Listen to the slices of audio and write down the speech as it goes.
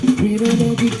greater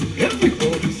than it.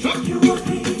 Everybody, son. You are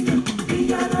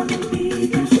bigger than the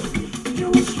biggest. You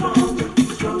are stronger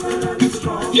than the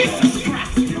strongest. Jesus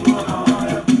Christ. You are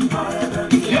higher than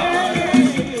the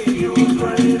highest. You are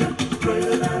greater than the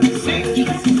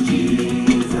greatest.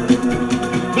 Jesus.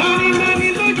 Nani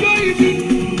lọ́jọ́ ìbí.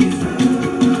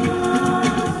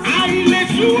 Àìlè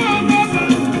tú ọmọ bá.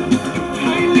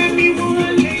 Àìlè mi wo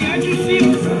àlè yájú sí.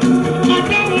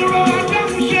 Adáhùn rọ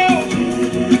adáhùn ṣe o.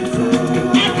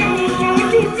 Adáhùn sọ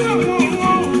olùdó àwọn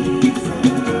ọmọ.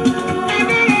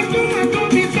 Adára tó máa tó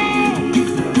mi tán.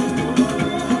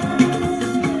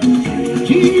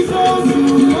 Jesus,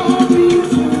 you love me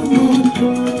too much.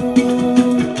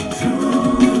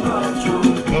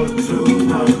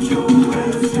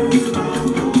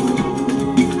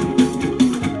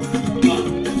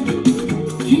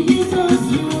 Jesus,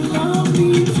 you love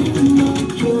me too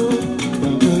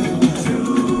much.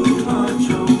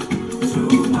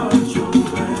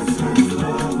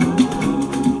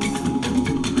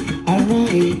 Ara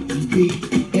èdè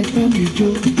ẹ̀ka mi jó.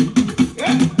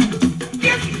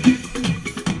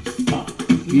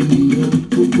 Ènìyàn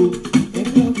gbogbo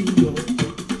ẹ̀ka mi yọ̀.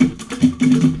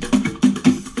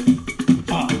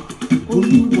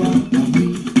 Olúwa àmì.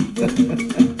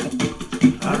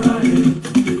 Ara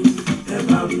èdè ẹ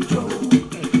bá mi jó.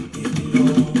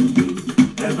 Ènìyàn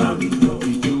ẹ bá mi jó.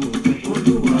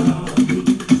 Olúwa mi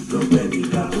ló gbé mi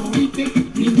ga.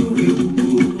 Nínú ewu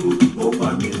ó pa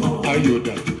mí mọ́.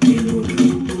 Ayọ̀dà. Nínú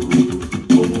ewu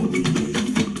ó mú mi yé.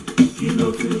 Kí ló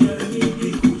tún yẹ ní bí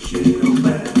kò ṣe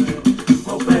ọpẹ́?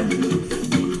 Ọpẹ́ mi ò fi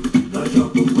mí lọ́jọ́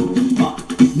gbogbo.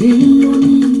 Nínú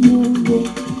nínú ọ̀rọ̀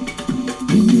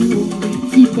nínú orin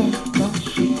tí bàbá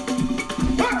ṣe.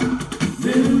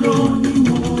 Mélòó ni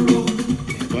mo rò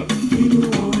nínú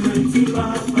oore tí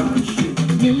bàbá ṣe?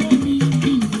 Mélòó ni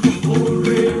kí n gbà?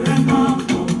 Oore rẹ̀ máa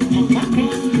pọ̀ Àpáká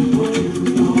ojú lórí.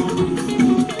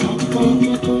 ọ̀pọ̀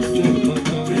ọmọ tó jẹ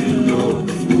bàbá. Mélòó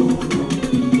ni mo rò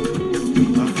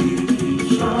àfi kì í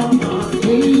ṣáàmà.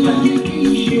 Èyí ni kì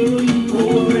í ṣe ròyìn.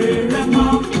 Oore rẹ̀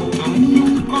máa pọ̀ Àánú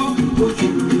ń kọ́. ojú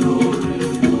lórí.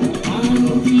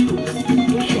 Àánú tí ò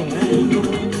ṣọ̀wọ́n.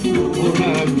 Mélòó ni mo rò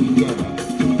Ọ̀rá mi gbà.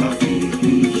 àfi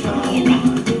kì í ṣáàmà.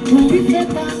 Torí fẹ́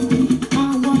bá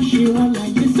àwọn ṣe wà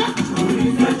láyé sá. Orí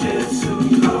fẹ́ Jésù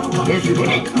lọ́wọ́. Lọ́sùn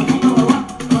bọ́lá.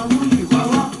 Àwọn ìwà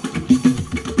wa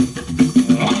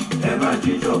ẹ bá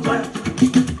jíjọ pẹ́.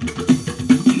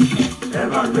 Ẹ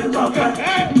bá gbé gbọ́ pẹ́.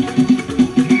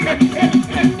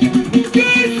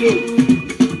 Jésù.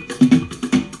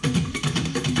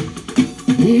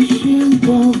 Ancient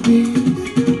of days,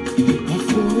 I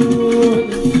saw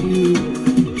that you,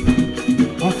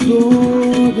 I saw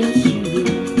that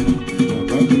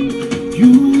you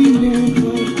will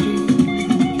never change.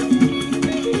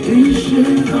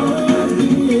 Ancient of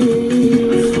days,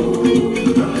 I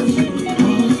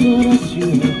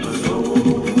saw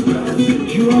that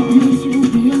you are beautiful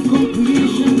beyond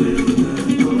comprehension.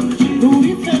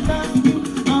 Lórí fẹ́ bá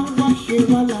àwọn ṣe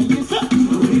wà láyé sá.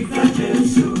 Orí fẹ́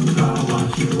Jésù lọ́wọ́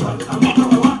ṣe wà. Àwọn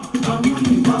ọmọ wa, àwọn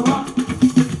ìwà wa.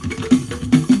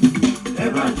 Ẹ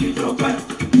bá jíjọ pẹ́.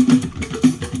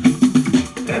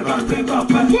 Ẹ bá gbé gbọ́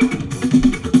pẹ́.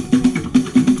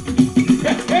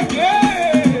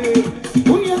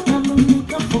 Bóyá ta ló ní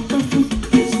ká fọpẹ́ fún?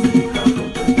 Jésù ní ká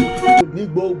fọpẹ́. ní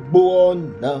gbogbo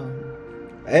ọ̀nà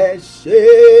ẹ ṣé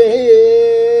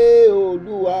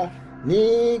Olúwa ní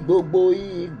gbogbo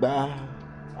ìgbà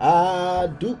a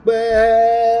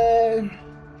dúpẹ́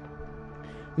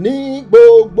ní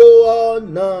gbogbo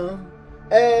ọ̀nà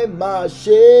ẹ máa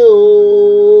ṣe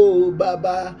o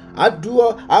bàbá àdúrà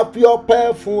àfi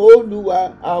ọpẹ́ fún Olúwa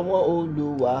àwọn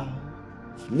Olúwa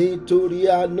nítorí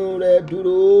àánú rẹ̀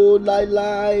dúró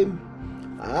láéláé.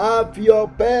 A fi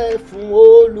ọpẹ́ fún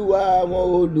Olúwa àwọn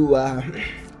Olúwa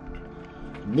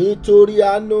nítorí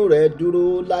àánú rẹ̀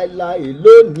dúró láéláé.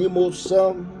 Lónìí mo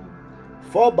san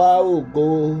fọ́ba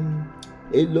ògo,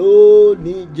 èló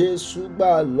ni Jésù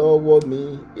gbà lọ́wọ́ mi,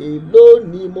 èló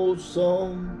ni mo san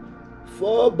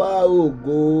fọ́ba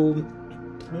ògo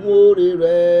fún oore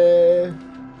rẹ̀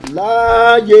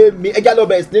láyé mi. Ẹ já lọ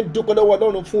bẹ̀rẹ̀ sí ní dúpẹ́ lọ́wọ́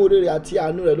Ọlọ́run fún oore rẹ̀ àti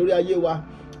àánú rẹ̀ lórí ayé wa.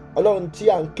 Ọlọ́run tí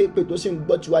à ń ké pè tó sì ń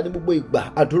gbọ́ tiwa ní gbogbo ìgbà.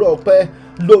 Àdúrà ọpẹ́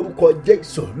lórúkọ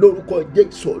Jésù, lórúkọ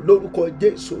Jésù, lórúkọ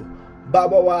Jésù.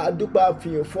 Bàbá wa adúpẹ́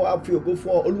àfihàn fún àfi ògo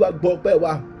fún ọ. Olúwa gbọ́ ọpẹ́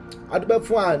wa. Adúpẹ́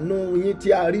fún àánú yín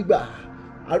tí a rí gbà.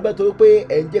 Adúpẹ́ torí pé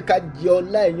ẹ̀ ń jẹ́ ká jẹ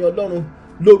ọlá ẹ̀yin Ọlọ́run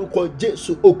lórúkọ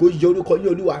Jésù. Ògo yẹ orúkọ yín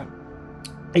Olúwa.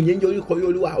 ẹ̀yin yín orúkọ yín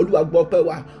Olúwa. Olúwa gbọ́ ọpẹ́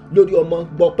wa lórí ọmọ,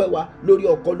 gbọ́ ọpẹ́ wa lórí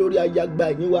ọkọ, lórí aya, gba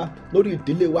ẹ̀yìn wa lórí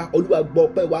ìdílé wa. Olúwa gbọ́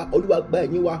ọpẹ́ wa, Olúwa gba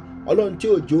ẹ̀yìn wa. Ọlọ́run tí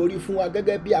òjò orí fún wa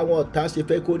gẹ́gẹ́ bí àwọn ọ̀tá ṣe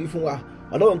fẹ́ kó rí fún wa.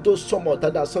 Ọlọ́run tó sọmọ ọ̀tá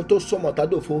dasán tó sọmọ ọ̀tá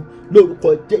dòfo lórúkọ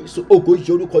Jésù. Ògo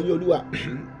yìí orúkọ yín Olúwa.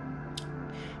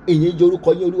 Ìyìn yìí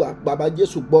orúkọ yín Olúwa. Bàbá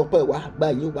Jésù gbọ́ ọpẹ́ wa, gba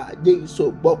ìyìn wa. Jésù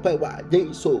gbọ́ ọpẹ́ wa,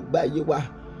 Jésù gba ìyìn wa.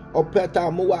 Ọpẹ́ tá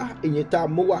a mú wá, ìyìn tá a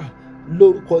mú wá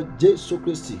lórúkọ Jésù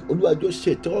Kristi. Olúwa jọ̀ọ́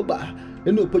ṣètẹ́wọ́gbà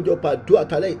nínú ìpéjọpọ̀ àdúrà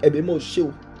tálẹ́ ẹ̀mí mọ́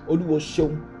ṣeun. Olúwo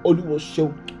ṣeun, Olúwo ṣeun,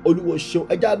 Olúwo ṣeun.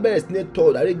 Ẹ já bẹ̀rẹ̀ sí ní tọrọ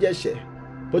ìdáríjì ẹ̀ṣẹ̀.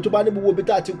 Bó tó bá ní gbogbo ibi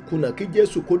tá a ti kùnà kí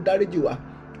Jésù kó dáríjì wa,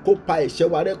 kó pa ẹ̀ṣẹ̀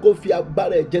wa rẹ́, kó fi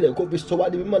agbára ẹ̀jẹ̀ rẹ̀ kó fi sọ wá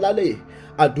di mímọ́ lálẹ́ yìí.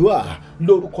 Àdúrà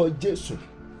lórúkọ Jésù.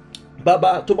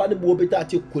 Bàbá tó bá ní gbogbo ibi tá a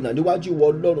ti kùnà níwájú ìwọ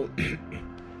Ọlọ́run,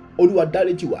 Olúwa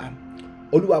dáríjì wa,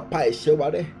 Olúwa pa ẹ̀ṣẹ̀ wa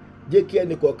rẹ́, jẹ́ kí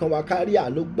ẹnì kọ̀ọ̀kan wa kárí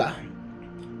àánú gbà.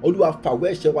 Olúwa fàwọ́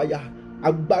ẹ̀ṣẹ̀ wa ya,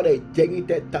 agbára ẹ̀jẹ̀ yín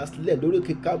tẹ́ ta sílẹ̀ lórí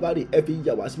òkè Kávárì ẹ fi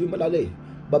yà wá sí mímọ́ lálẹ́ yìí.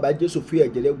 Bàbá Jésù fi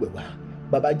ẹ̀jẹ̀ rẹ̀ wẹ̀ wá,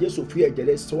 Bàbá Jésù fi ẹ̀jẹ̀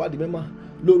rẹ̀ sọ wá di mímọ́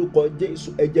lórúkọ Jésù.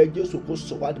 Ẹ̀jẹ̀ Jésù kó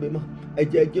sọ wá di mímọ́,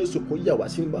 ẹ̀jẹ̀ Jésù kó yà wá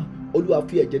sí mímọ́. Olúwa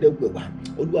fi ẹ̀jẹ̀ rẹ̀ wẹ̀ wá,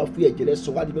 Olúwa fi ẹ̀jẹ̀ rẹ̀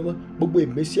sọ wá di mímọ́. Gbogbo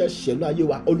ìmísí ẹ̀ṣẹ̀ nínú ayé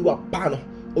wa Olúwa pààrọ̀,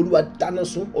 Olúwa dáná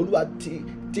sun, Olúwa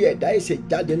ti ẹ̀dá ẹ̀ṣẹ̀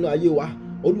jáde nínú ayé wa.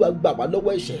 Olúwa gbà wá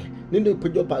lọ́wọ́ ẹ̀ṣẹ̀ nínú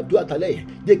ìpéjọpọ̀ àdúrà tálẹ́ yìí.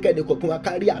 Jẹ́ kẹ́ni kọ̀ọ̀kan wa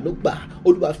kárí àánú gbà.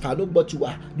 Olúwa fàánú gbọ́ tiwa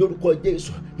lórúkọ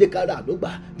Jésù. Jẹ́ kárí àánú gbà,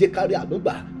 jẹ́ kárí àánú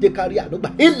gbà, jẹ́ kárí àánú gbà.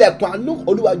 Ilẹ̀kùn àánú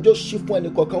Olúwa jọ̀ọ́ ṣí fún ẹnì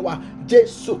kọ̀ọ̀kan wa.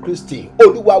 Jésù Kristi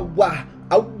Olúwa wa,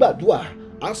 a gbàdúrà,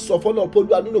 a sọ fọ́nà pé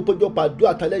Olúwa nínú ìpéjọpọ̀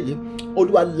àdúrà tálẹ́ yìí,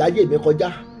 Olúwa láyé mi kọjá.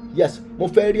 Yes, mo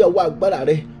fẹ́ rí ọwọ́ agbára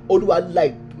rẹ.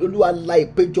 Olúwa la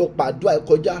ìpéjọpọ̀ àdúrà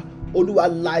kọjá. Olúwa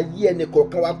láyé ẹnì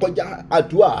kọ̀ọ̀kan wa kọjá.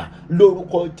 Àdúrà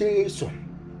lórúkọ Jésù,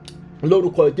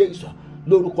 lórúkọ Jésù,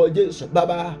 lórúkọ Jésù.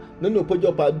 Bàbá nínú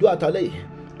ìpéjọpọ̀ àdúrà tálẹ́ yìí,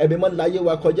 ẹ̀mí mọ́ láyé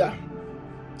wa kọjá.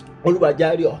 Olúwa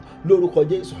járe ọ lórúkọ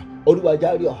Jésù, Olúwa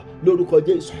járe ọ lórúkọ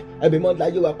Jésù. Ẹ̀mí mọ́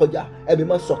láyé wa kọjá, ẹ̀mí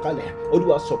mọ́ sọ̀kalẹ̀,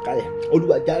 Olúwa sọ̀kalẹ̀,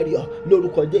 Olúwa járe ọ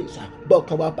lórúkọ Jésù.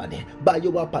 Bọ́ọ̀kan wa pàdé, báyé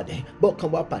wa pàdé, bọ́ọ̀kan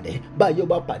wa pàdé, báyé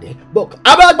wa pàdé, bọ́ọ̀kan.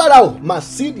 Abágbára o,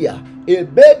 Màsídìà,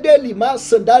 Èbédèlì máa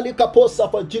sandali kapo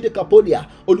sàfọ̀jìdì kapolia.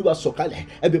 Olúwa sọ̀kalẹ̀,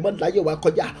 ẹ̀mí mọ́ láyé wa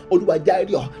kọjá, Olúwa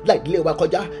járe ọ láìdílé wa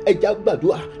kọjá. Ẹja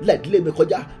gbàdúrà láìdílé mi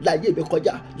kọjá, láyé mi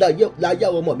kọjá, láyé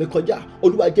àwọn ọmọ mi kọjá.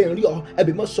 Olúwa jẹ́ n rí ọ,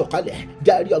 ẹ̀mí mọ́ sọ̀kalẹ̀,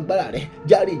 járe agbára rẹ,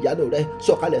 járe ìyanu rẹ,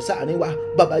 sọ̀kalẹ̀ sáàrin wa.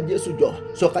 Bàbá Jésù jọ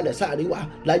sọ̀kalẹ̀ sáàrin wa,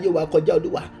 láyé wa kọjá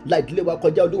Olúwa, láìdílé wa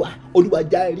kọjá Olúwa. Olúwa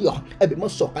járe ọ, ẹ̀mí mọ́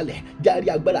sọ̀kalẹ̀, járe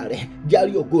agbára rẹ,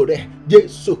 járe ògo rẹ.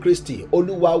 Jésù Kristi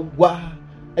Olúwa wa.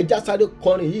 Ẹja sáré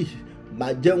kọrin yìí. Má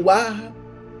jẹ́ wá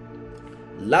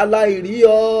láláì rí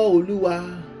ọ Olúwa,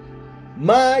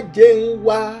 má jẹ́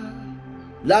wá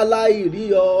láláì rí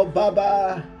ọ Bàbá.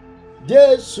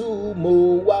 Jésù mo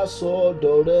wá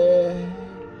sọ́dọ̀ rẹ,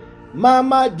 má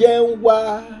jẹ́ wá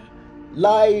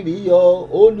láì rí ọ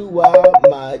Olúwa,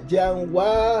 má jẹ́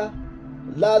wá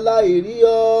láláì rí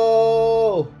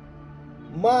ọ,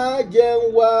 má jẹ́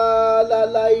wá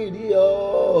láláì rí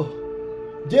ọ.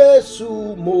 Jésù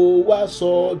mo wá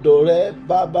sọ́dọ̀ rẹ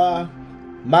Bàbá,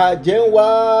 má jẹ́ wá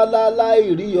láláì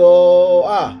rí ọ.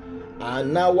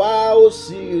 Àná wá ó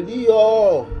sì rí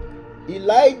ọ,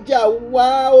 Elijah wá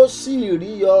ó sì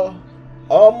rí ọ.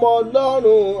 Ọmọ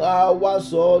Ọlọ́run á wá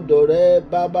sọ́dọ̀ rẹ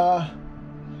Bàbá,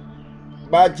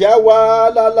 má jẹ́ wá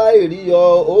láláì rí ọ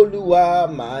Olúwa,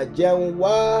 má jẹ́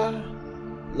wá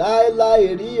láláì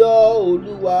rí ọ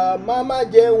Olúwa, má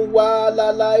jẹ́ wá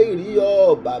láláì rí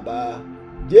ọ Bàbá.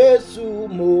 Jésù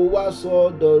mo wá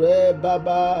sọ́dọ̀ rẹ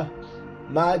Bàbá,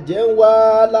 má jẹ́ wá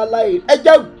láláì. Ẹ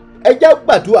jẹ́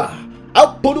gbàdúrà, a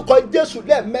porúkọ Jésù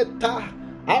lẹ́ẹ̀mẹ́ta,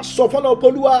 a sọ fọ́nà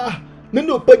Olúwa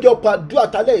nínú ìpéjọpọ̀ àdúrà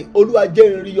tálẹ̀, Olúwa jẹ́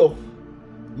n rí ọ.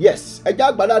 Yes, ẹ jẹ́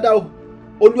àgbà dáadáa o.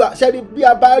 Olúwa sẹ́ni bí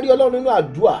a bá rí Ọlọ́run nínú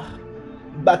àdúrà,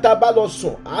 gbàtà bá lọ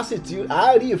sùn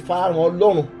á rí ìfarahàn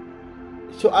Ọlọ́run.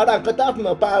 So ara nǹkan tá a fi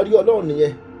mọ̀ pa rí Ọlọ́run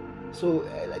nìyẹn. So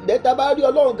tá a bá rí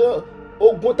Ọlọ́run gan,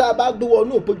 ogun tá a bá gbé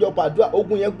wọnú ìpéjọpọ̀ àdúrà,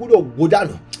 ogun yẹn gbúdọ̀ wó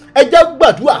dànù. Ẹ jẹ́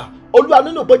gbàdúrà, Olúwa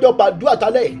nínú ìpéjọpọ̀ àdúrà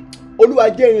tálẹ̀, Olúwa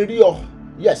jẹ́ n rí ọ.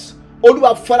 Yes,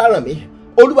 Olúwa farahàn mi,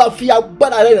 Olúwa fi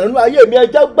agbára rẹ nínú ayé mi. Ẹ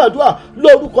jẹ́ gbàdúrà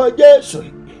lórúkọ Jésù,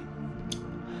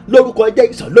 lórúkọ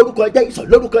Jésù, lórúkọ Jésù,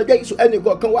 lórúkọ Jésù. Ẹnì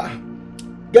kọ̀ọ̀kan wà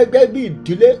gẹ́gẹ́ bí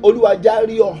ìdílé, Olúwa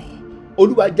járe ọ,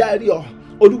 Olúwa járe ọ,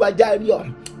 Olúwa járe ọ,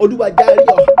 Olúwa járe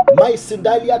ọ. Máì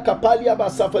sindalia kapalia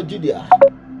basafọjìdìá.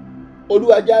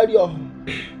 Olúwa járe ọ,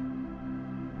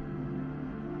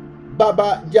 Bàbá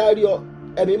járe ọ,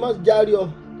 ẹ̀mí mọ́ járe ọ.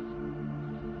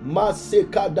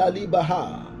 Masekadalibaha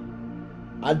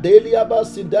adeliaba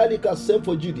sindalika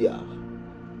sefojìdìá.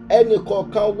 Ẹnì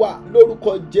kọ̀ọ̀kan wà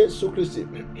lórúkọ Jésù Kristi,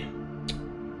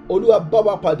 Olúwa bá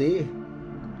wa pàdé,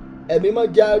 ẹ̀mí mọ́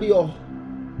járe ọ,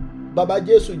 Bàbá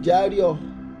Jésù járe ọ,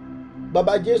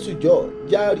 Bàbá Jésù jọ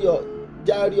járe ọ,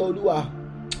 járe Olúwa,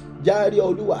 járe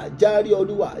Olúwa, járe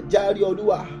Olúwa, járe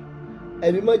Olúwa.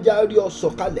 ẹ̀mí mọ́ járí ọ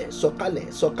sọ̀kalẹ̀ sọ̀kalẹ̀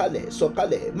sọ̀kalẹ̀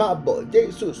sọ̀kalẹ̀ máa bọ̀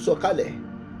Jésù sọ̀kalẹ̀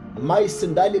máì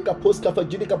sindalika postkafa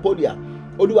jírika polia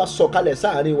Olúwa sọ̀kalẹ̀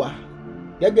sáàrin wa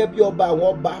gẹ́gẹ́ bí ọba àwọn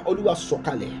ọba Olúwa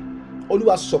sọ̀kalẹ̀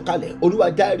Olúwa sọ̀kalẹ̀ Olúwa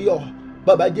járí ọ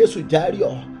bàbá Jésù járí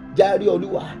ọ járí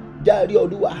Olúwa járí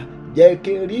Olúwa jẹ́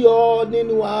kí n rí ọ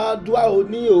nínú àdúrà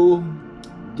òní o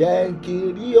jẹ́ kí n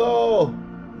rí ọ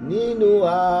nínú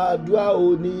àdúrà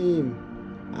òní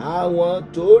àwọn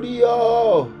tó rí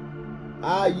ọ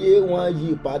ayé wọn yí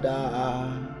padà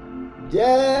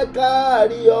jẹ́ ká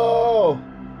rí ọ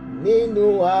nínú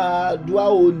àdúrà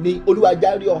òní Olúwa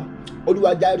járí ọ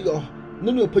Olúwa járí ọ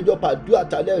nínú ìpéjọpọ̀ àdúrà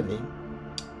tálẹ̀ òní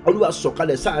Olúwa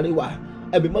sọ̀kalẹ̀ sáàrin wa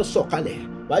ẹ̀mí mọ́ sọ̀kalẹ̀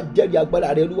wá jẹ́rìí agbára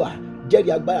rẹ Olúwa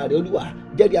jẹ́rìí agbára rẹ Olúwa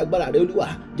jẹ́rìí agbára rẹ Olúwa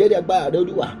jẹ́rìí agbára rẹ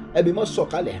Olúwa ẹ̀mí mọ́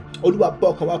sọ̀kalẹ̀ Olúwa bọ́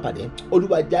ọkàn wa pàdé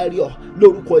Olúwa járí ọ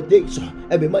lórúkọ Jésù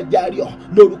ẹ̀mí mọ́ járí ọ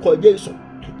lórúkọ Jésù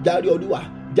járí Olúwa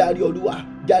járí Olúwa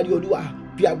járí Olúwa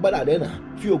fi agbára rẹ ràn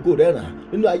fi ògo rẹ ràn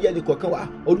nínú ayé ẹni kọ̀ọ̀kan wa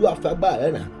Olúwa fi agbára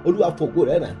rẹ ràn Olúwa fi ògo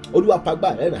rẹ ràn Olúwa fi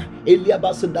agbára rẹ ràn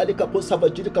eliaba sindalika po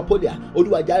savajirika polia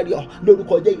Olúwa járí ọ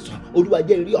lórúkọ Jésù Olúwa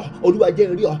jẹ́ rí ọ Olúwa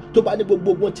jẹ́ rí ọ tó bá ní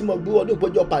gbogbo ogun tí mo gbé wọn ní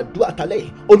ìpéjọpọ̀ àdúrà tálẹ̀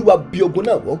Olúwa bí ogun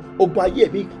náà wọ ogun ayé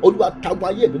mi Olúwa tagun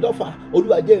ayé mi lọ́fà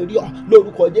Olúwa jẹ́ rí ọ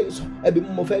lórúkọ Jésù ẹbí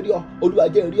mo fẹ́ rí ọ Olúwa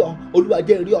jẹ́ rí ọ Olúwa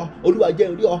jẹ́ rí ọ Olúwa jẹ́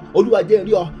rí ọ Olúwa jẹ́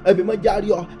rí ọ ẹbí mo járí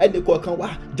ọ ẹnì kọ̀ọ̀kan wa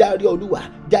járí Olúwa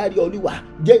járí Olúwa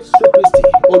Jésù Kristi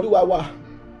Olúwa wa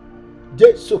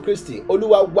Jésù Kristi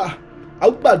Olúwa wa a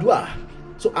gbàdúrà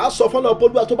so a sọ fún ọ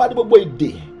Olúwa tó bá ní gbogbo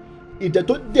ìdè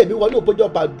tó dè mí wọnú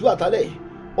ìpéjọpọ̀ àdúrà tálẹ̀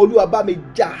Olúwa bá mi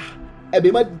já ẹ̀mí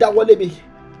má dáwọ́lé mi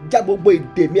já gbogbo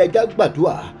ìdè mi ẹja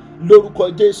gbàdúrà lórúkọ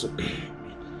Jésù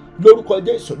lórúkọ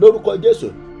Jésù lórúkọ Jésù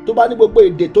tó bá ní gbogbo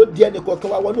ìdè tó di ẹnì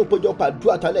kọ̀ọ̀kan wa wọnú ìpéjọpọ̀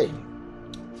àdúrà tálẹ̀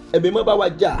ẹ̀mí má bá wa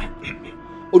já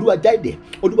Olúwa já ìdè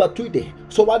Olúwa tú ìdè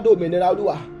sọ wá dé òmìnira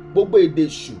Olúwa gbogbo ìdè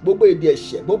èṣù gbogbo ìdè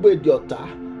ẹ̀ṣẹ̀ gbogbo ìdè ọ̀tá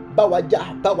báwájà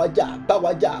báwájà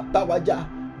báwájà báwájà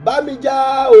bámijá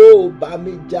o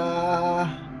bámijá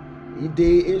ìdè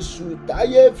èṣù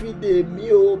táyé fìdè mí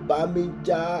o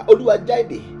bámijá Olúwa já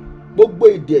ìdè gbogbo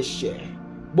ìdè ẹ̀ṣẹ̀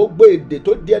gbogbo ìdè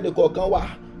tó di ẹnì kọ̀ọ̀kan wa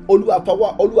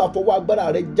Olúwa fọwọ́ agbára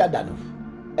rẹ̀ já dànù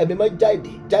ẹ̀mí mọ́ já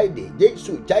ìdè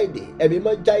Jésù já ìdè ẹ̀mí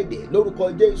mọ́ já ìdè lórúkọ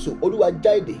Jésù Olúwa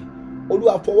já ìdè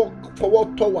Olúwa fọwọ́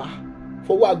tọ́ wa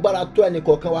fọwọ́ agbára tó ẹnì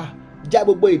kọ̀ọ̀kan wa já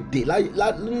gbogbo èdè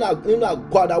nínú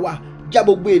àgọ́ ara wa já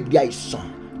gbogbo èdè àìsàn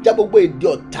já gbogbo èdè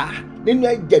ọ̀tá nínú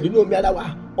ẹ̀jẹ̀ nínú omi ara wa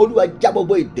Olúwa já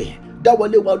gbogbo èdè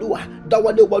dáwọlé wa Olúwa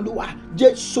dáwọlé wa Olúwa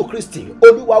Jésù Kristi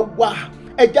Olúwa wa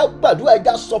ẹja gbàdúrà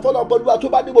ẹja sọ fọlọ́ Olúwa tó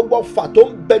bá ní gbogbo ọfà tó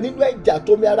ń bẹ nínú ẹ̀jẹ̀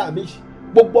àtomi ara mi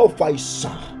gbogbo ọfà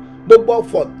àìsàn gbogbo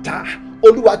ọfà ọ̀tá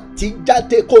Olúwa ti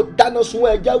jáde kó dáná sun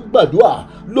ẹja gbàdúrà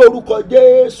lórúkọ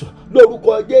Jésù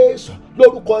lórúkọ Jésù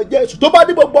lórúkọ Jésù tó bá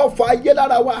ní gbogbo ọfà ayé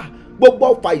lára wa gbogbo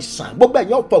ọfà ìsàn gbogbo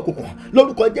ẹ̀yin ọfà òkùnkùn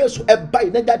lórúkọ Jésù ẹ bá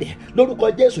iná jáde lórúkọ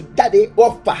Jésù jáde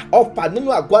ọfà nínú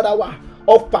àgọ́ ara wa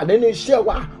ọfà nínú iṣẹ́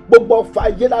wa gbogbo ọfà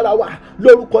ayé lára wa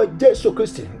lórúkọ Jésù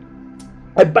Kristi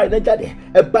ẹ bá iná jáde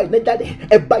ẹ bá iná jáde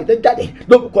ẹ bá iná jáde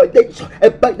lórúkọ Jésù ẹ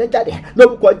bá iná jáde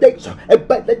lórúkọ Jésù ẹ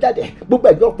bá iná jáde gbogbo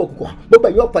ẹ̀yin ọfà òkùnkùn gbogbo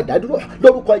ẹ̀yin ọfà ìdádúró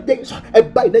lórúkọ Jésù ẹ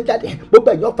bá iná jáde gbogbo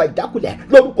ẹ̀yin ọfà ìjákulẹ̀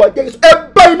lórúkọ Jésù ẹ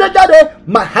bá iná jáde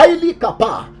mahaili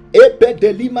kapa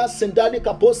ebedelima sindali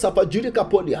kapo safajiri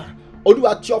kapolia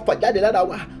Olúwa tí ọfà jáde lára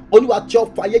wa Olúwa tí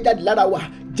ọfà ayé jáde lára wa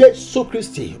Jésù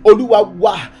Kristi Olúwa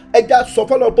wa ẹja sọ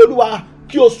fọlọ Olúwa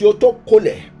kí oṣù yóò tó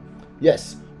kolẹ̀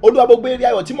yes Olúwa gbogbo eré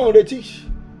ayọ̀ tí mò ń retí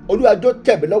Olúwa jọ̀ọ́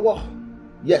tẹ̀ mí lọ́wọ́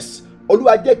yes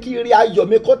Olúwa jẹ́ kí eré ayọ̀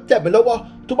mi kó tẹ̀ mí lọ́wọ́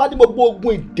tó bá ní gbogbo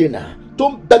ogun ìdènà tó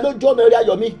ń bẹ lójú ọ̀nà eré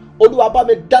ayọ̀ mi Olúwa bá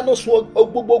mi dáná sun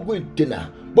gbogbo ogun ìdènà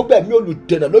gbogbo ẹ̀mí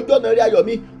olùdènà lójú ọ̀nà eré ayọ̀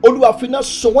mi Olúwa fi iná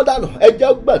sun wọ́n dànù ẹ jẹ́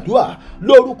gbàdúrà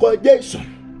lórúkọ Jésù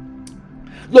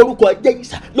lórúkọ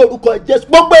Jésù lórúkọ Jésù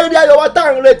gbogbo eré ayọ̀ wa tá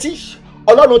à ń retí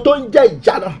Ọlọ́run tó ń jẹ́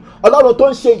ìyanu Ọlọ́run tó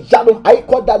ń ṣe ìyanu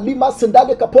àìkọ́dà lima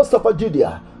sindalika post of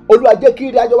Judea Olúwa jẹ́ kí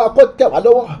eré ayọ̀ wa kó tẹ̀ wá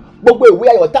lọ́wọ́ gbogbo ìwé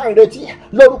ayọ̀ tá à ń retí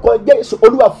lórúkọ Jésù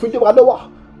Olúwa fi lé wa lọ́wọ́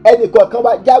ẹnì kọ̀ọ̀kan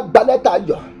wa já gba lẹ́tà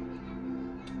ayọ̀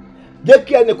jẹ́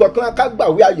kí ẹnì kọ̀ọ̀kan ká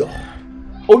gbàwé ayọ̀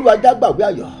Olúwa já gbàwé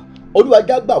ayọ̀ Olúwa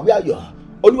já gbàwé ayọ̀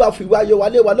Olúwa fi ìwé ayọ̀ wa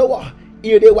lé wa lọ́wọ́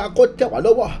ire wa kó tẹ̀ wá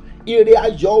lọ́wọ́ ire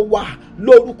ayọ̀ wa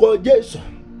lórúkọ Jésù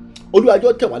Olúwa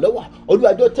jọ̀ọ́ tẹ̀ wá lọ́wọ́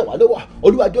Olúwa jọ̀ọ́ tẹ̀ wá lọ́wọ́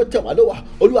Olúwa jọ̀ọ́ tẹ̀ wá lọ́wọ́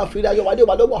Olúwa fi ire ayọ̀ wa lé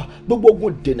wa lọ́wọ́ gbogbo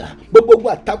ogun dènà gbogbo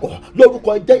ogun àtakò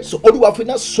lórúkọ Jésù Olúwa fi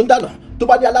iná sun dànù tó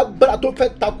bá ní alágbára tó fẹ́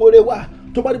takò re wa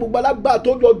tó bá ní gbogbo alágbára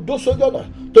tó lọ dó sójú ọ̀nà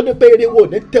tó ní pé ire wo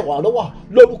ní tẹ̀ wá lọ́wọ́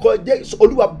lórúkọ Jésù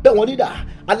olúwa bẹ́ wọn nídà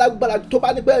alágbára tó bá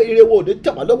ní pé ire wo ní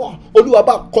tẹ̀ wá lọ́wọ́ olúwa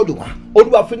bá kọlù wọn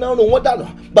olúwa fi náà rún wọn dànù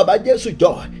bàbá Jésù jọ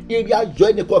ire ayọ̀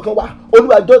ẹnì kọ̀ọ̀kan wá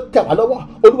olúwa jọ tẹ̀ wá lọ́wọ́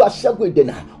olúwa ṣẹ́gun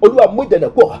ìdènà olúwa mú ìdènà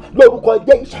kúrò lórúkọ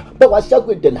Jésù bá wa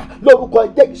ṣẹ́gun ìdènà lórúkọ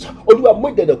Jésù olúwa mú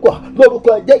ìdènà kúrò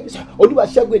lórúkọ Jésù olúwa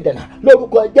ṣẹ́gun ìdènà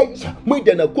lórúkọ Jésù mú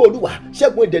ìdènà kúrò olúwa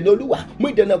ṣẹ́gun ìdènà olúwa mú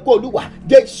ìdènà kúrò olúwa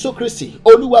Jésù Kristi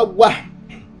olúwa wa.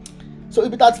 So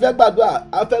ibi tá a ti fẹ́ gbàdúrà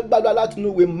a fẹ́ gbàdúrà láti inú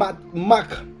ìwé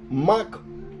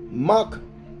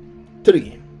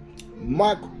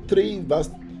Mark 3 verse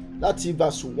láti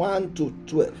verse 1 to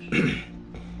 12.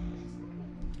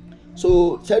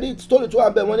 So sẹ́rí story tó wà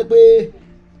bẹ́ẹ̀ wọ́n ní pé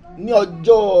ní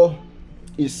ọjọ́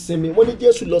ìsinmi wọ́n ní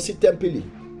Jésù lọ sí tẹ́ḿpìlì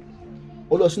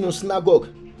ó lọ sínú synagogue.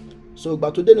 So ìgbà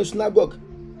tó dé ní synagogue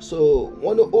so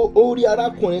wọ́n ní ó rí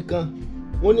arákùnrin kan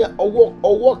wọ́n ní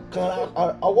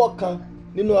ọwọ́ kan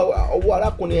nínú ọwọ́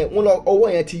arákùnrin yẹn wọ́n lọ ọwọ́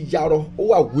yẹn ti yarọ ó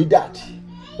wà withered.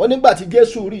 Wọ́n nígbà tí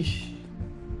Jésù rí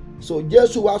so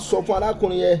Jésù wá sọ fún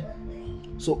arákùnrin yẹn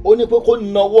so ó ní pé kó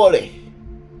nawọ́ rẹ̀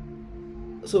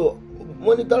so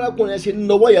wọ́n ní arákùnrin yẹn ṣe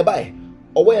nawọ́ yẹn báyìí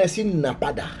ọwọ́ yẹn sì nà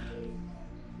padà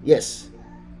yes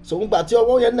so nígbà tí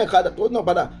ọwọ́ yẹn nà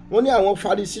padà wọ́n ní àwọn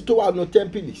Farisí tó wà nù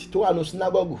tẹ́ḿpìlì tó wà nù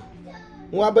sinagogu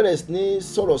wọ́n á bẹ̀rẹ̀ sí ní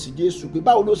sọ̀rọ̀ sí Jésù pé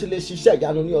báwo ló ṣe lè ṣiṣẹ́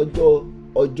ìyanu ní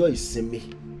ọjọ́ ìsinmi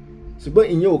ṣùgbọ́n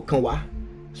ìyẹn ò kàn wá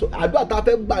so àdúrà tá a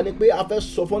fẹ́ gbà ni pé a fẹ́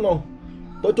sọ fún náà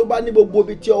tó bá ní gbogbo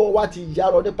ibi tí ọwọ́ wa ti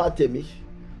yarọ nípa tẹ̀mí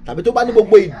tàbí tó bá ní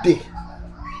gbogbo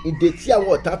ìdè tí àwọn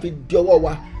ọ̀tá fi di ọwọ́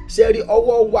wa ṣe rí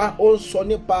ọwọ́ wa ó ń sọ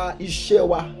nípa iṣẹ́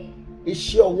wa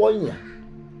iṣẹ́ ọwọ́ yàn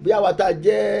bí àwa tá a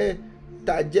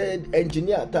jẹ́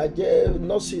engineer tá a jẹ́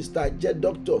nurses tá a jẹ́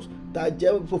doctors tá a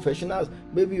jẹ́ professionals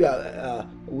maybe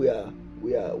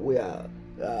we are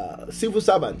civil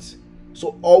servants so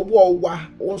ọwọ́ wa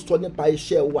ó ń sọ nípa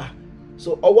iṣẹ́ wa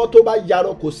so ọwọ́ tó bá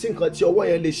yarọ kò sí nǹkan tí ọwọ́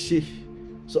yẹn lè ṣe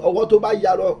so ọwọ́ tó bá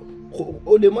yarọ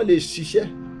ó lè mọ́ lè ṣiṣẹ́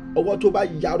ọwọ́ tó bá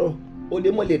yarọ ó lè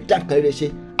mọ́ lè dákan rẹ̀ ṣe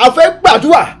a fẹ́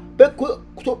gbàdúrà pé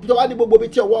tó bá ní gbogbo ibi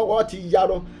tí ọwọ́ ti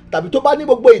yarọ tàbí tó bá ní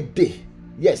gbogbo èdè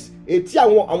yes ètí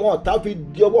àwọn ọ̀tá fi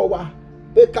di ọwọ́ wa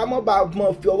pé ká má bàa mọ̀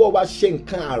fi ọwọ́ wa ṣe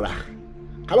nǹkan àrà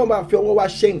ká má bàa fi ọwọ́ wa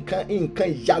ṣe nǹkan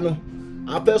ìyanu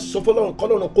a fẹ́ sọ fọlọ́run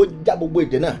kọ́lọ́run kó já gbogbo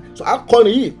èdè náà so a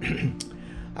kọrin yìí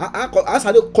a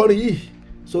sáré kọrin yìí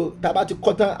so tá a bá ti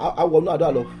kọ́ tán a wọnú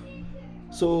àdúrà lọ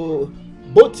so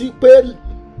bó ti pé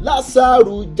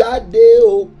Lásárù jáde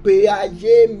ó pé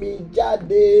ayé mi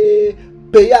jáde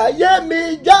pé ayé mi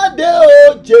jáde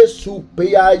ó Jésù pé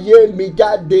ayé mi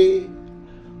jáde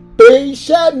pé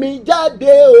iṣẹ́ mi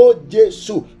jáde ó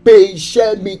Jésù pé iṣẹ́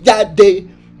mi jáde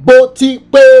bó ti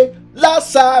pé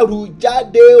Lásárù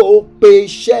jáde ó pé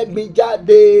iṣẹ́ mi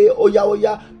jáde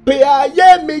óyá pé ayé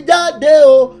mi jáde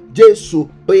ó Jésù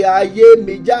pé ayé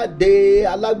mi jáde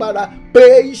alágbára pé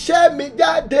iṣẹ́ mi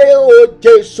jáde ó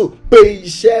Jésù pé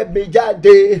iṣẹ́ mi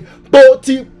jáde bó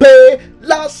ti pé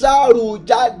Lásárù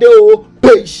jáde ó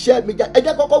pé iṣẹ́ mi jáde. Ẹ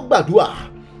jẹ́ kọ́kọ́ gbàdúrà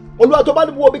Olúwa tó bá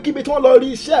ní wo kíbi tí wọ́n lọ rí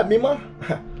iṣẹ́ mi mọ́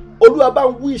Olúwa bá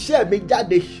ń wú iṣẹ́ mi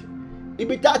jáde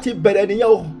ibi tá a ti bẹ̀rẹ̀ nìyẹn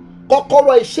o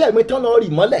kọ́kọ́rọ́ iṣẹ́ mi tán lọ rì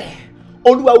mọ́lẹ̀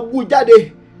Olúwa wú jáde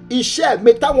iṣẹ́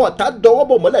mi táwọn ọ̀tá dọwọ́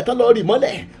bò mọ́lẹ̀ tán lọ rì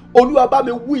mọ́lẹ̀ Olúwa bá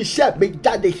mi wú iṣẹ́ mi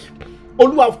jáde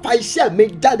Olúwa fa iṣẹ́ mi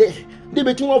jáde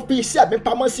níbi tí wọ́n fi iṣẹ́ mi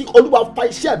pamọ́ sí Olúwa fa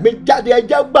iṣẹ́ mi jáde ẹ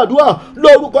jẹ́ gbàdúrà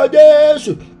lórúkọ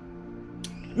Jésù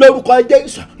lórúkọ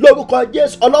Jésù lórúkọ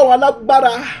Jésù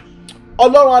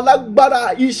Ọlọ́run alágbára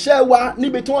iṣẹ́ wa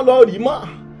níbi tí wọ́n lọ rì mọ́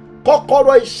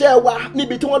kọ́kọ́rọ́ iṣẹ́ wa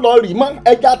níbi tí wọ́n lọ rì mọ́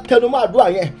ẹ jẹ́ tẹnumọ́ àdúrà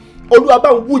yẹn Olúwa bá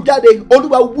ń wú jáde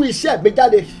Olúwa wú iṣẹ́ mi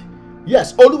jáde yes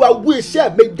Olúwa wú iṣẹ́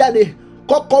mi jáde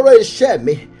kọ́kọ́rọ́ iṣẹ́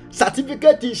mi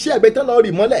sàtífíkẹ́tì iṣẹ́ mi tán lọ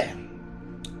rì mọ́lẹ̀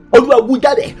Olúwa wú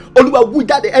jáde Olúwa wú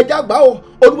jáde ẹja gbà ó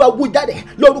Olúwa wú jáde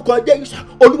lórúkọ Jésù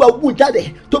Olúwa wú jáde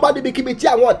tó bá níbikíbi tí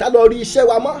àwọn ọ̀tá lọ rí iṣẹ́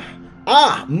wa mọ́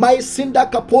my sinda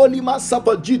kapoli ma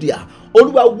sapa Judea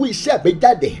Olúwa wú iṣẹ́ mi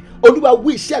jáde Olúwa wú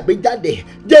iṣẹ́ mi jáde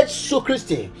Jésù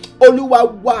Kristi Olúwa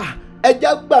wá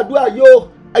ẹja gbàdúrà yóò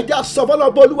ẹja sọ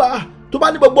fọlọ́bọ Olúwa tó bá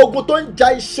ní gbogbo ogun tó ń ja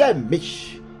iṣẹ́ mi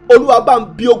Olúwa bá ń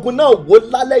bi ogun náà wò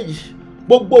lálẹ́ yìí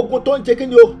gbogbo ogun tó ń jẹ́ kí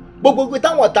ni o gbogbo ogun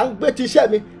táwọn ọ̀tá ń gbé ti iṣẹ́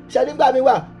mi ṣe nígbà mi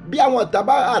wà bí àwọn ọ̀tá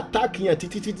bá àtàkì yàn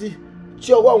títí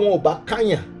tí ọwọ́ wọn ò bá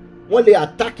káyàn wọ́n lè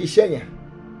àtàkì iṣẹ́ yẹn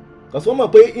kàn sí wọ́n mọ̀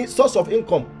pé source of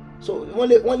income so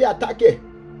wọ́n lè àtàkì ẹ̀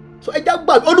so ẹja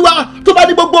gbàgbọ́ Olúwa tó bá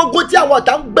ní gbogbo ogun tí àwọn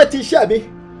ọ̀tá ń gbé ti iṣẹ́ mi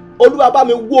Olúwa bá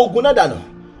mi wó ogun náà dànù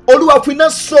Olúwa fi iná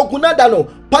sọ ogun náà dànù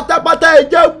pátápátá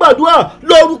ẹja gbàdúrà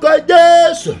lórúkọ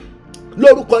Jésù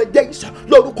lórúkọ Jésù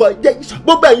lórúkọ Jésù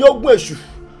gbogbo ẹ̀yin ogun èṣù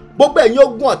gbogbo ẹ̀yin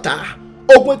ogun ọ̀tá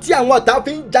ogun tí àwọn ọ̀tá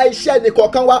fi ń ja iṣẹ́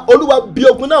nìkọ̀ọ̀kan wa Olúwa bí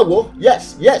ogun náà wò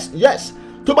yes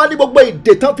tó bá ní gbogbo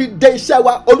ìdè tán fi dé iṣẹ́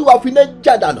wa olúwa fi iná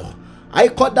jàdánù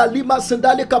àìkọ́dà lima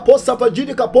sindali kapo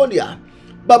safajiri kapolia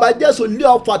bàbá Jésù lé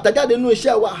ọfà àtàjáde nínú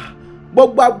iṣẹ́ wa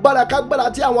gbogbo agbára kágbára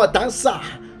tí àwọn ọ̀tá ń sà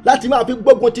láti máa fi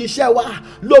gbógun ti iṣẹ́ wa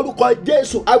lórúkọ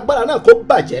Jésù agbára náà kó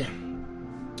bàjẹ́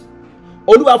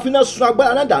olúwa fi iná sun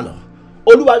agbára náà dànù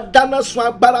olúwa dáná sun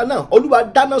agbára náà olúwa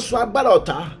dáná sun agbára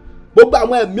ọ̀tá gbogbo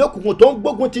àwọn ẹ̀mí òkùnkùn tó ń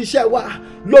gbógun ti iṣẹ́ wa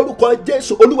lórúkọ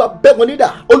Jésù olúwa bẹ́ wọn nídà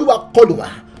olúwa kọlù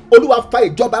wọn olúwa fa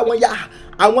ìjọba wọn ya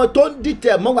àwọn tó ń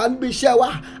dìtẹ̀ mọ́ wa níbi iṣẹ́ wa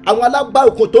àwọn alágbára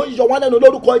òkun tó ń yọ wọn lẹ́nu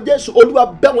lórúkọ Jésù olúwa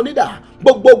bẹ́ wọn nídà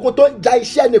gbogbo ogun tó ń ja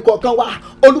iṣẹ́ nìkọ̀ọ̀kan wa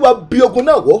olúwa bí ogun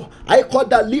náà wò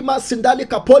àìkọ́dà lima sindali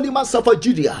kapolima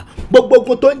safajiria gbogbo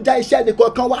ogun tó ń ja iṣẹ́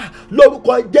nìkọ̀ọ̀kan wa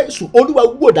lórúkọ Jésù olúwa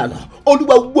wó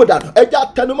dànù ẹjẹ́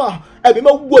àtẹnumọ́ ẹ̀mí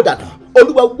mọ́ wó dànù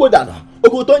olúwa wó dànù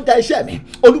ogun tó ń ja iṣẹ́ mi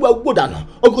olúwa wó dànù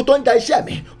ogun tó ń ja iṣẹ́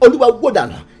mi olúwa wó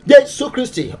dànù Jésù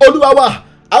Kristi olúwa wa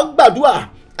à ń gbàdúrà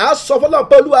à ń sọ fọlọ́n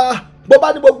pé olúwa bó bá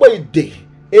ní gbogbo ìdè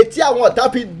etí àwọn ọ̀tá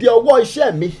fi di ọwọ́ iṣẹ́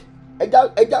mi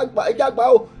ẹja gbà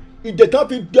ó ìdè tán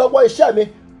fi di ọwọ́ iṣẹ́ mi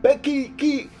pé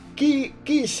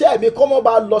kí iṣẹ́ mi kọ́ mọ́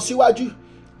bá lọ síwájú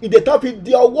ìdè tán fi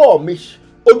di ọwọ́ mi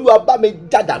olúwa bá mi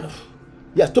jádànù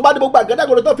yes tó bá ní gbogbo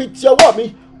àgádágodo tán fi ti ọwọ́ mi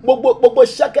gbogbo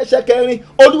ṣẹ́kẹ́ṣẹkẹ̀ rin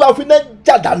olúwa fi náà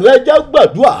jádànù ẹja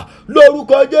gbàdúrà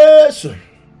lórúkọ Jésù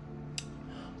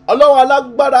ọlọ́run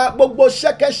alágbára gbogbo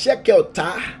ṣẹ́kẹ́ṣẹkẹ̀ ọ̀tá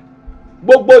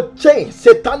gbogbo chains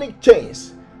satanic chains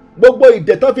gbogbo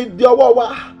ìdè tán fi di ọwọ́ wa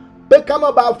pé ká má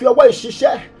bàa fi ọwọ́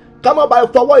ìṣiṣẹ́ ká má bàa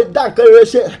fọwọ́ ìdá nǹkan rere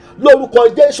ṣe lórúkọ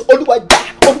Jésù olúwa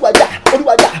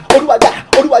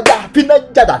já finá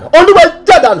jádànù olúwa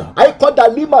jádànù àìkọ́dà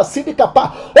lima sídìkàpá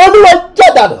olúwa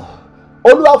jádànù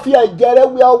olúwa fi ẹ̀jẹ̀ rẹ̀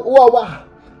wẹ ọwọ́ wa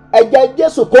ẹ̀jẹ̀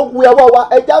Jésù kó wẹ ọwọ́ wa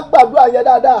ẹ̀jẹ̀ gbàdúrà yẹn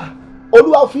dáadáa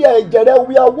olúwa fi ẹ̀jẹ̀ rẹ̀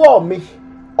wẹ ọwọ́ mi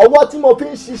ọwọ́ tí mo fi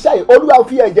ń ṣiṣẹ́ yìí olúwa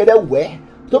fi ẹ̀jẹ̀ rẹ̀ wẹ̀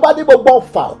tó bá ní gbogbo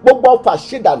ọfà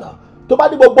ṣèdànà tó bá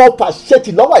ní gbogbo ọfà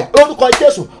ṣètì lọ́wọ́ ẹ̀ lórúkọ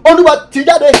Jésù olúwa ti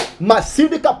jáde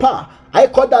màsíríkàpá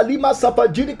àìkọ́dà lima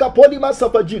sàfàjìríkà pọ́límà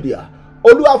sàfàjìríà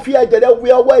olúwa fi ẹ̀jẹ̀ rẹ̀ wẹ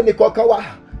ọwọ́ ẹnìkọ̀ọ̀kan wa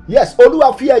yes olúwa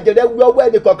fi ẹ̀jẹ̀ rẹ̀ wẹ ọwọ́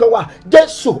ẹnìkọ̀ọ̀kan wa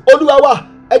Jésù olúwa wa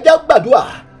ẹ jẹ́ gbàdúrà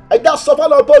ẹ jẹ́ sọ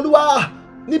fọ́lọ́ pé olúwa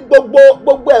ní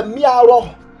gbogbo ẹ̀mí arọ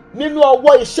nínú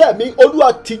ọwọ́ iṣẹ́ mi olúwa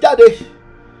ti jáde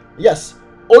yes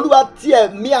olúwa ti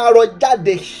ẹ̀mí arọ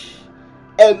jáde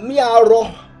ẹ̀mí arọ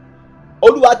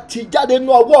olúwa ti jáde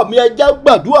nínú ọwọ́ mi ẹ jẹ́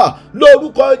gbàdúrà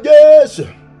lórúkọ Jésù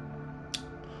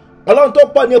ọlọ́run tó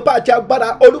pọ̀ nípa àti agbára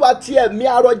olúwa ti ẹ̀mí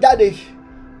arọ jáde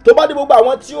tó bá ní gbogbo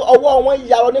àwọn tí ọwọ́ wọn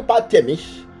yarọ nípa tẹ̀mí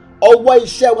ọwọ́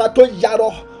iṣẹ́ wa tó yarọ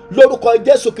lórúkọ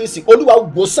Jésù Kristi olúwa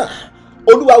wòsàn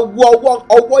olúwa wo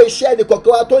ọwọ́ iṣẹ́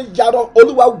ẹnìkọ̀ọ̀kan wa tó yarọ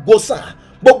olúwa wòsàn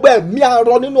gbogbo ẹ̀mí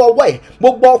arọ nínú ọwọ́ ẹ̀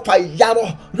gbogbo ọfà ìyarọ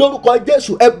lórúkọ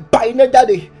Jésù ẹ bá iná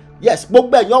jáde yes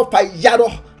gbogbo ẹ̀yàn ọfà ìyarọ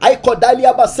àìkọ̀dálí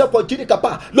abàṣẹ́fọ̀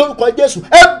jírìkàpá lórúkọ Jésù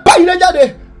ẹ bá iná jáde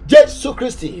Jésù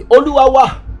Kristi olúwa wa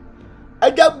ẹ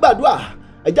jẹ́ gbàdúrà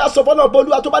ẹ jẹ́ sọ fọ́nà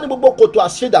olúwa tó bá ní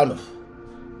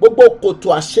gbogbo kòtò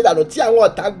àṣedànù tí àwọn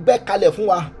ọ̀tá gbẹ́ kalẹ̀ fún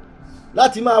wa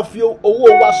láti máa fi owó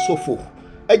wa ṣòfò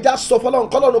ẹ jẹ́ sọ fọ́nà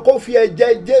kọ́lọ́run kó fi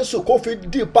ẹ̀jẹ̀ Jésù kó fi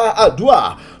dìpa àdúrà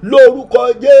lórúkọ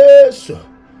Jésù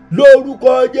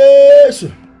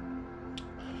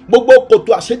gbogbo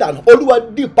kòtò àṣedànù olúwa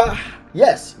dìpa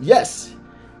yes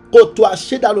kòtò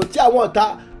àṣedànù tí àwọn ọ̀tá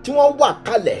tí wọ́n wà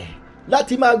kalẹ̀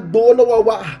láti máa gbowó lọ́wọ́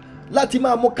wa láti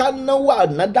máa mú ká náwó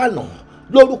ànádànù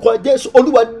lórúkọ Jésù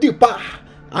olúwa dìpa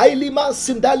àìlímà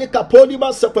sindalika pọ́límà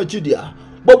sẹpẹ̀jìdìà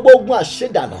gbogbo ogun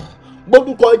àṣedànù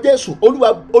lórúkọ Jésù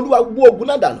olúwa wó ogun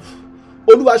náà dànù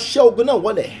olúwa ṣẹ́ ogun náà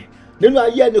wọlẹ̀ nínú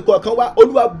ayé ẹnìkọ̀ọ̀kan wa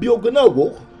olúwa bí ogun náà wó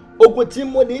ogun tí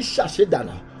mo ní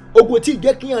ṣàṣedànù ogun tí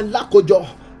ìjẹ́ kíyàn lákòjọ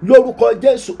lórúkọ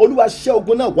Jésù olúwa ṣẹ́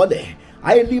ogun náà wọlẹ̀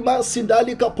àìlímà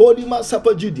sindalika pọ́límà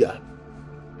sẹpẹ̀jìdìà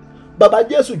bàbá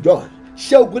Jésù jọ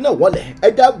ṣẹ́ ogun náà wọlẹ̀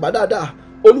ẹja gbà dáadáa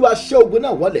olúwa ṣẹ́ ogun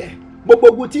náà wọlẹ̀ gbogbo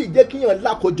ogun tí ìjẹ́ kíyàn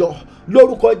lákòjọ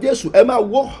lórúkọ Jésù ẹ máa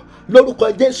wó lórúkọ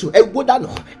Jésù ẹ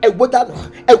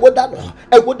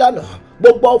wó dànù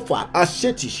gbogbo ọfà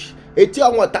àṣetì etí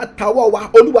àwọn ọ̀tá tawọ́ wa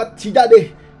olúwa ti jáde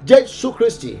Jésù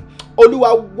Kristi olúwa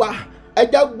wa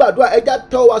ẹja gbàdúrà ẹja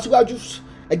tẹ́ wa síwájú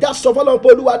ẹja sọ fọlọ́n pé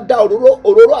olúwa dá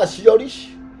òróró àṣeyọrí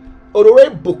òróró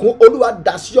ìbùkún olúwa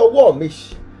dà sí ọwọ́ mi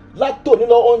látòní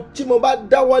lọ ohun tí mo bá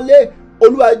dáwọ́lé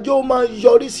olúwa jọ̀ọ́ máa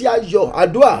yọrí sí ayọ̀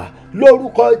àdúrà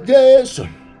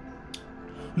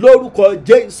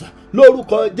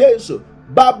lórúkọ Jésù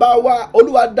bàbá wa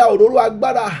olúwa dá òróró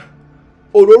agbára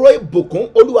òróró ìbùkún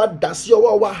olúwa dà sí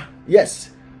ọwọ́ wa yes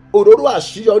òróró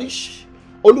àṣeyọrí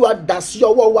olúwa dà sí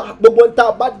ọwọ́ wa gbogbo nta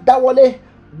bá dáwọ́lé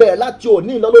bẹ̀rẹ̀ láti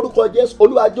òní lọ lórúkọ Jésù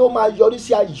olúwa jọ̀ọ́ máa yọrí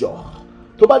sí ayọ̀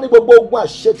tó bá ní gbogbo ogun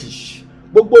àṣetì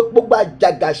gbogbo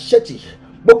àjàgà àṣetì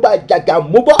gbogbo àjàgà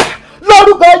múbọ̀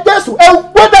lórúkọ Jésù ẹ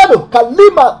wó dànù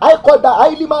kàlímà àìkọ́dà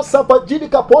àìlímà sàpọ̀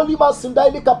jìnnìkà pọ́límà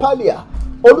sìndáìlíkà pálíà.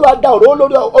 Olúwa dá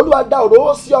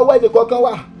òróró sí ọwọ́ ẹnìkọ̀ọ̀kan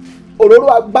wa, òróró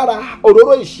agbára,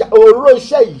 òróró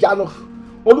iṣẹ́ ìyanu,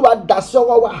 Olúwa dá sí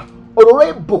ọwọ́ wa, òróró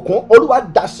ìbùkún, Olúwa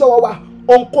dá sí ọwọ́ wa.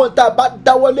 Ohunkóhun tá a bá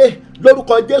dáwọ́lé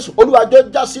lórúkọ Jésù, Olúwa jẹ́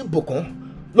já sí ìbùkún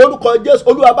lórúkọ Jésù.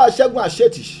 Olúwa bá ṣẹ́gun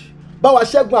àṣetì, bá wa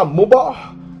ṣẹ́gun àmúbọ́,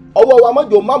 ọwọ́ wa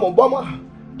mọ́jọ má mú bọ́ mọ́.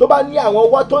 Tó bá ní àwọn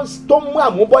ọwọ́ tó mú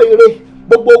àmúbọ́ ire,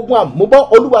 gbogbo ogun àmúbọ́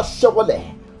Olúwa ṣẹ́wọlẹ̀,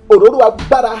 òróró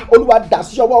agbára Olúwa dá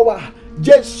sí ọwọ́ wa.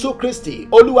 Jésù Kristi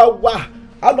Olúwa wa,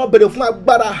 a lọ bèrè fún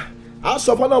agbára, a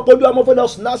sọ fún ọlọ́run pé Olúwa mo fẹ́ lọ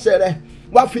sùn láṣẹ rẹ,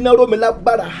 wá fi iná ró mi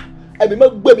lágbára, ẹ̀mí mọ́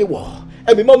gbé mi wọ̀,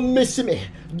 ẹ̀mí mọ́ mí sí mi,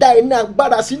 dá iná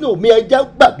agbára sínú mi, ẹ jẹ́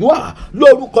gbàdúrà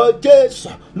lórúkọ Jésù,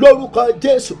 lórúkọ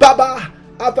Jésù. Bàbá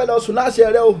a fẹ́ lọ sùn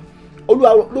láṣẹ rẹ o,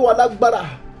 Olúwa ró wa lágbára,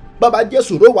 bàbá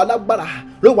Jésù ró wa lágbára,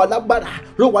 ró wa lágbára,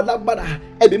 ró wa lágbára,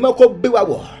 ẹ̀mí mọ́ kó gbé wa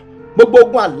wọ̀. Gbogbo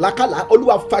ogun àlákàlà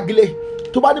Olúwa fagilé,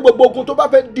 tó bá ní gbogbo ogun tó bá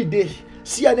fẹ́ dìde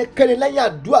sí ẹnikẹ́ni lẹ́yìn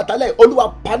àdúrà tálẹ̀, Olúwa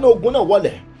paná ogun náà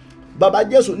wọlẹ̀. Bàbá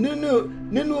Jésù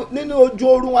nínú ojú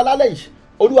oorun alálẹ̀ yìí,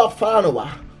 Olúwa farahàn wá,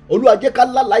 Olúwa jẹ́ ká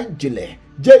lálàá ìjìnlẹ̀.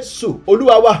 Jésù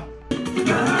Olúwa wa.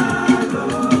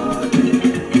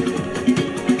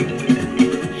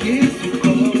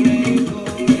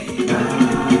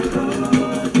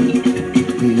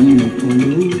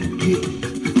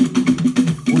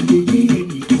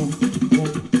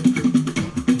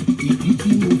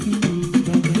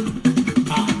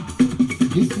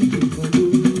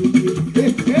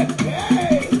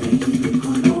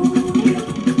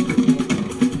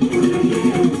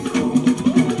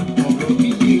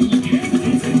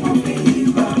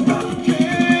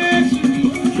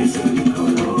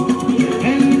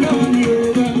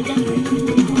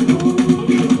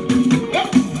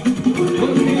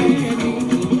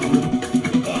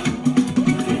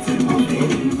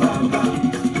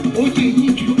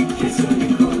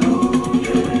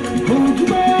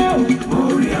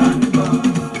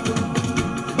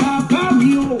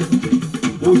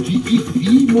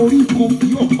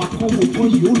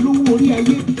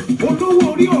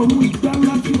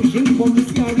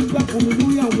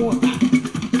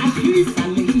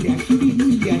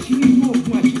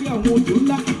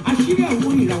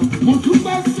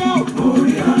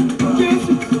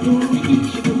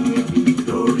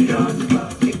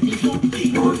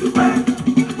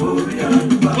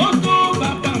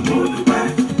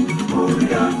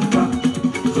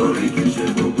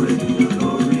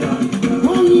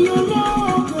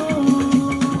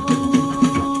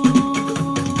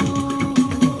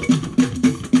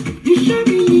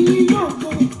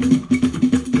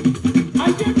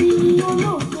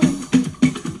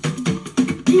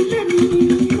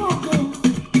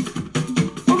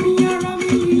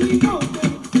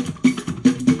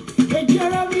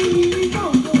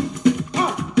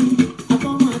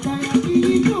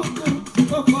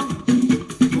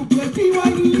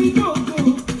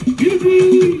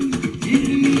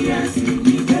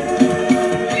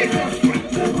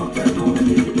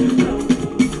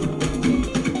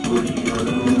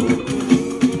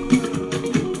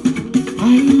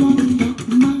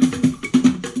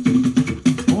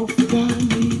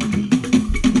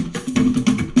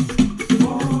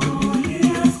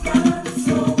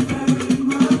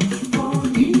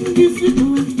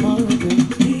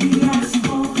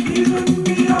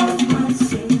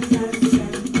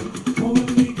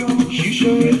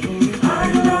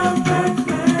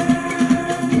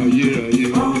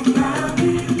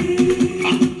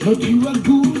 But you are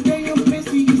good and your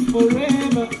mercy is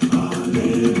forever.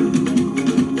 Hallelujah.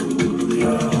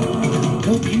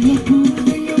 But you are good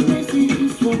and your mercy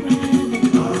is forever.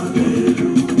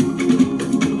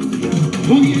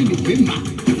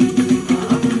 Hallelujah.